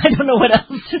bad. I don't know what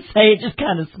else to say. It just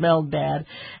kind of smelled bad.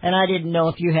 And I didn't know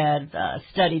if you had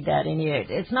studied that any.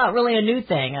 It's not really a new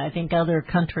thing. I think other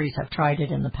countries have tried it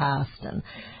in the past,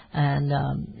 and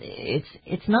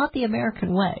it's not the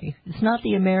American way. It's not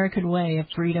the American way of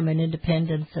freedom and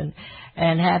independence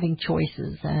and having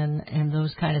choices and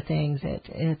those kind of things.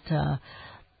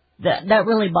 That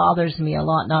really bothers me a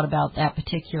lot, not about that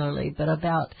particularly, but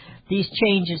about these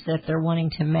changes that they're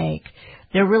wanting to make.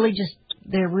 They're really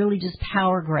just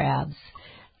power grabs,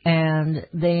 and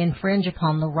they infringe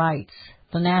upon the rights,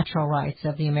 the natural rights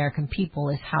of the American people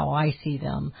is how I see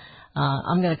them.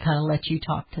 I'm going to kind of let you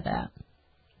talk to that.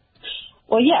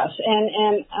 Well, yes,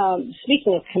 and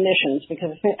speaking of commissions,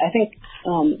 because I think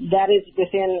that is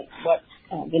within what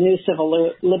the New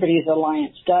Civil Liberties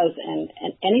Alliance does, and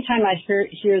anytime I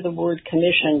hear the word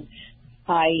commission,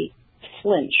 I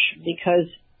flinch, because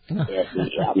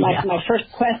my first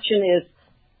question is,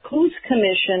 whose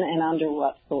commission and under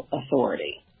what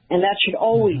authority? And that should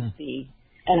always be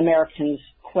an American's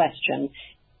question.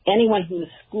 Anyone who is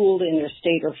schooled in their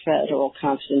state or federal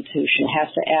constitution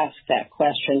has to ask that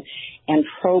question and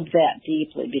probe that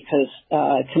deeply, because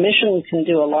commission can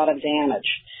do a lot of damage,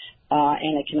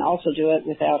 and it can also do it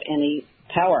without any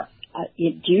power.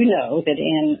 Do you know that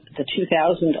in the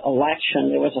 2000 election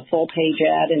there was a full-page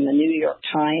ad in the New York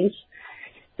Times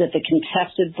that the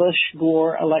contested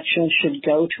Bush-Gore election should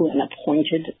go to an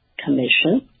appointed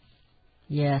commission?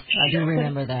 Yes, I do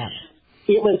remember that.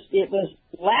 It was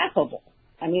laughable.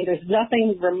 I mean, there's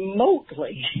nothing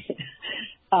remotely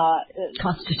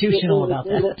constitutional about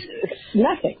that.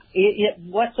 Nothing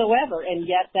whatsoever, and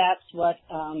yet that's what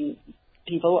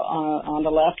people on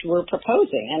the left were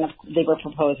proposing, and they were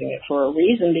proposing it for a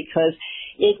reason, because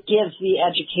it gives the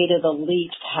educated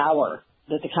elite power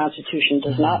that the Constitution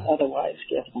does not otherwise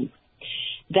give them.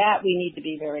 That we need to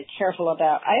be very careful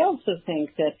about. I also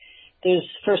think that there's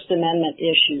First Amendment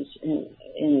issues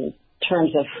in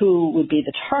terms of who would be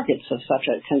the targets of such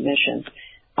a commission.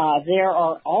 There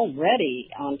are already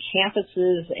on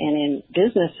campuses and in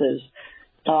businesses,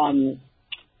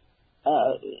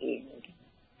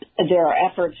 there are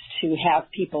efforts to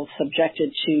have people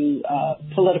subjected to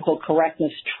political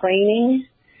correctness training,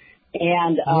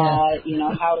 and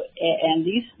and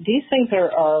these things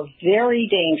are very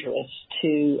dangerous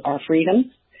to our freedoms,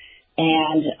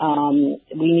 and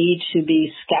we need to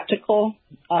be skeptical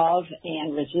of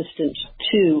and resistant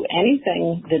to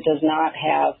anything that does not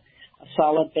have a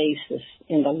solid basis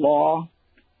in the law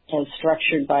as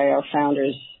structured by our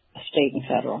founders, state and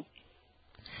federal.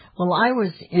 Well, I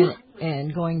was,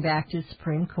 and going back to the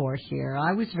Supreme Court here,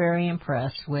 I was very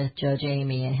impressed with Judge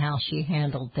Amy and how she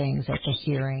handled things at the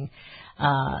hearing.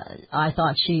 I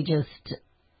thought she just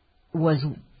was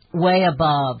way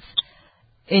above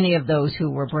any of those who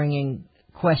were bringing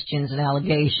questions and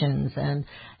allegations and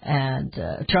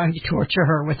trying to torture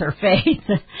her with her faith.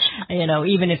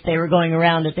 Even if they were going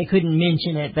around it, they couldn't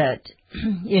mention it. But,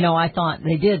 I thought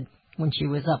they did when she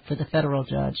was up for the federal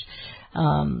judge.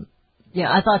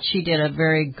 I thought she did a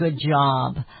very good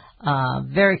job,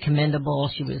 very commendable.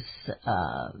 She was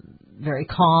very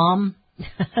calm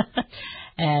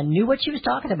and knew what she was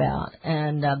talking about.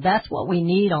 And that's what we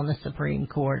need on the Supreme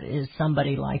Court, is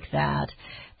somebody like that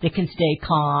can stay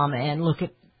calm and look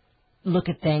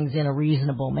at things in a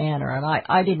reasonable manner. And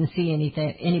I didn't see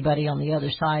anybody on the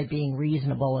other side being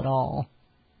reasonable at all.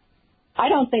 I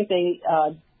don't think they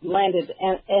landed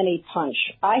any punch.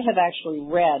 I have actually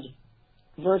read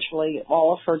virtually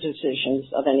all of her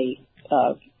decisions of any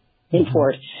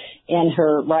import in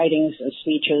her writings and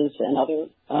speeches and other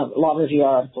law review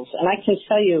articles. And I can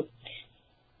tell you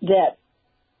that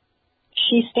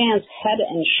she stands head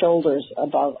and shoulders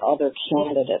above other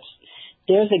candidates.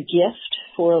 There's a gift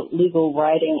for legal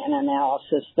writing and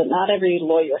analysis that not every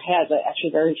lawyer has.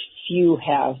 Actually, very few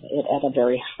have it at a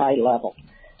very high level.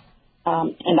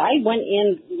 And I went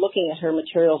in looking at her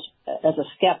materials as a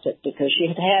skeptic, because she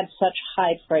had such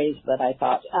high praise that I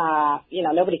thought,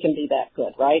 nobody can be that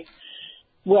good, right?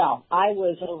 Well, I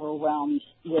was overwhelmed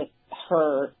with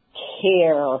her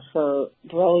care, her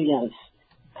brilliance,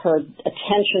 her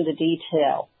attention to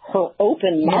detail, her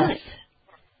open mind,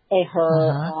 and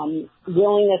her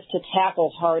willingness to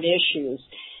tackle hard issues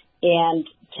and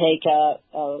take a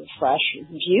fresh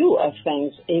view of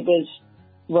things. It was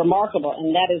remarkable,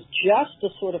 and that is just the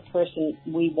sort of person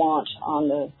we want on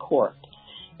the court,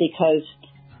 because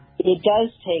it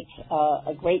does take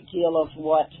a great deal of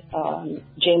what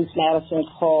James Madison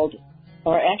called,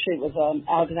 or actually it was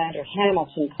Alexander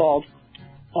Hamilton called,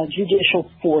 judicial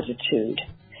fortitude.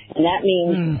 And that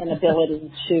means an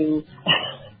ability to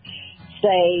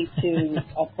say to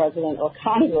a president or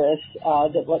Congress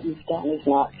that what you've done is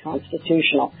not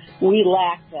constitutional. We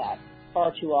lack that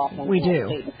far too often. We in do.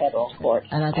 State and federal court.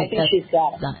 And I think she's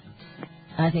got it.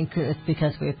 I think it's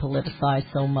because we politicize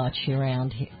so much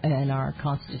around in our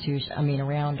Constitution,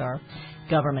 around our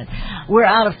government. We're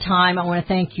out of time. I want to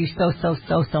thank you so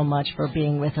much for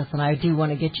being with us, and I do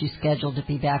want to get you scheduled to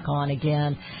be back on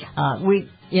again. I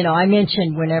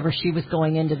mentioned whenever she was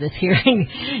going into this hearing,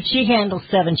 she handles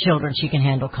 7 children. She can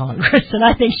handle Congress, and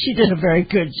I think she did a very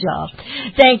good job.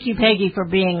 Thank you, Peggy, for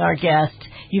being our guest.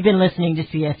 You've been listening to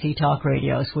CSC Talk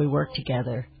Radio, so we work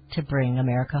together to bring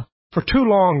America. For too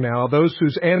long now, those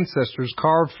whose ancestors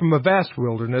carved from a vast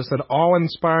wilderness an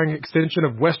awe-inspiring extension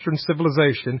of Western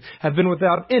civilization have been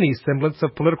without any semblance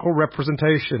of political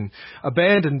representation.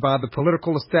 Abandoned by the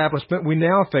political establishment, we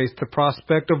now face the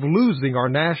prospect of losing our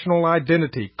national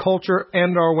identity, culture,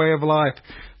 and our way of life.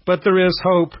 But there is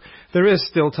hope. There is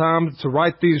still time to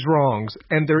right these wrongs,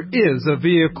 and there is a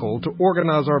vehicle to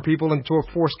organize our people into a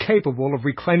force capable of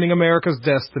reclaiming America's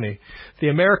destiny. The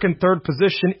American Third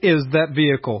Position is that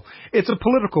vehicle. It's a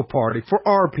political party for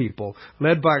our people,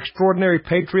 led by extraordinary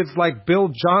patriots like Bill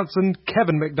Johnson,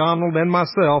 Kevin McDonald, and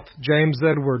myself, James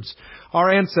Edwards.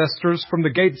 Our ancestors, from the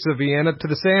gates of Vienna to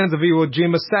the sands of Iwo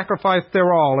Jima, sacrificed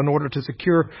their all in order to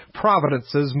secure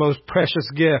Providence's most precious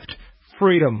gift,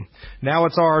 freedom. Now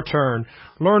it's our turn.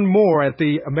 Learn more at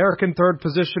the American Third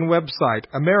Position website,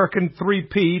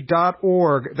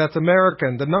 American3P.org. That's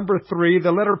American, the number 3,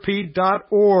 the letter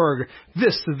P.org.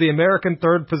 This is the American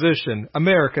Third Position,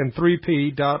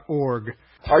 American3P.org.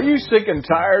 Are you sick and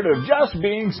tired of just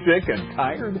being sick and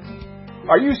tired?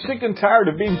 Are you sick and tired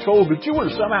of being told that you are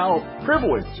somehow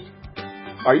privileged?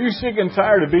 Are you sick and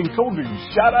tired of being told to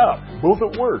shut up, both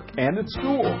at work and at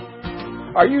school?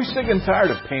 Are you sick and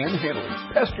tired of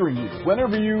panhandlers pestering you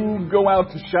whenever you go out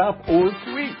to shop or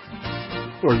to eat?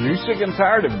 Are you sick and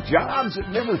tired of jobs that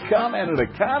never come and an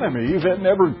economy that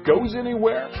never goes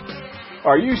anywhere?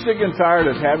 Are you sick and tired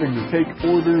of having to take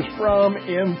orders from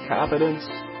incompetence?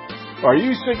 Are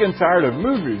you sick and tired of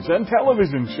movies and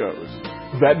television shows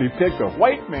that depict a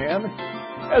white man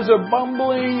as a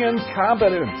bumbling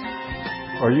incompetent?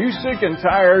 Are you sick and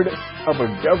tired of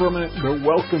a government that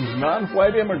welcomes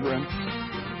non-white immigrants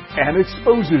and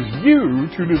exposes you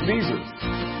to diseases?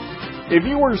 If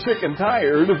you are sick and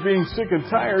tired of being sick and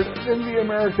tired, then the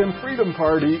American Freedom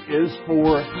Party is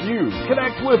for you.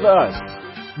 Connect with us.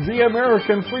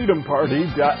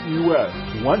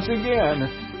 TheAmericanFreedomParty.us. Once again,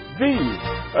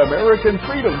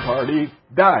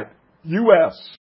 TheAmericanFreedomParty.us.